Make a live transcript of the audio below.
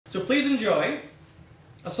So please enjoy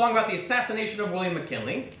a song about the assassination of William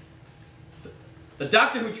McKinley, the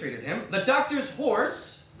doctor who treated him, the doctor's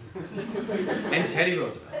horse, and Teddy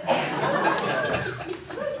Roosevelt.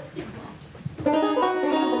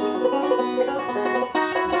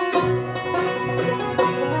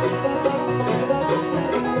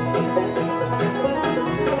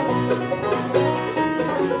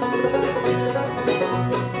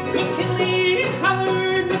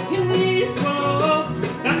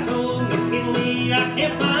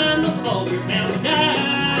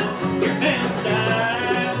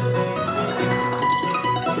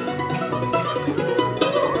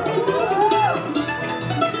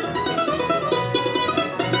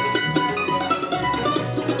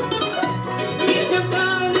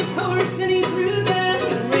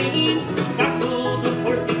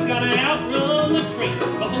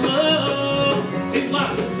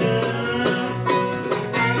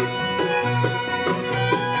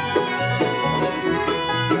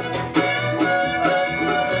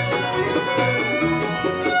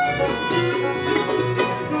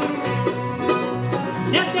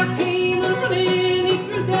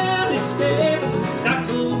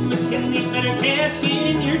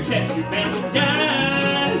 You're bound to die.